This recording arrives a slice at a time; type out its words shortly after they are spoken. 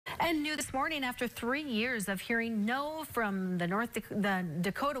And new this morning, after 3 years of hearing no from the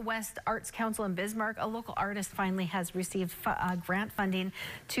Dakota West Arts Council in Bismarck, a local artist finally has received grant funding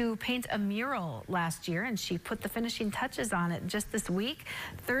to paint a mural last year, and she put the finishing touches on it just this week.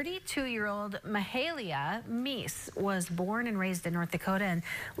 32-year-old Mahalia Meese was born and raised in North Dakota, and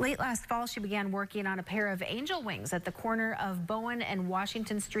late last fall she began working on a pair of angel wings at the corner of Bowen and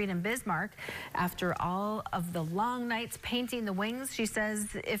Washington Street in Bismarck. After all of the long nights painting the wings, she says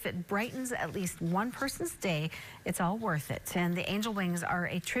if it brightens at least one person's day, it's all worth it. And the angel wings are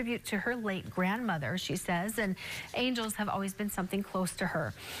a tribute to her late grandmother, she says, and angels have always been something close to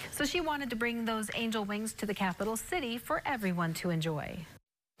her. So she wanted to bring those angel wings to the capital city for everyone to enjoy.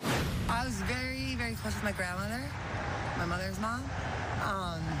 I was very, very close with my grandmother, my mother's mom.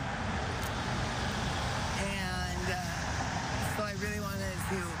 So I really wanted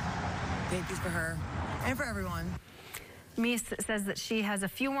to paint these for her and for everyone. Meese says that she has a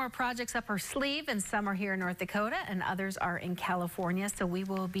few more projects up her sleeve, and some are here in North Dakota and others are in California, so we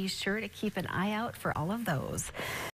will be sure to keep an eye out for all of those.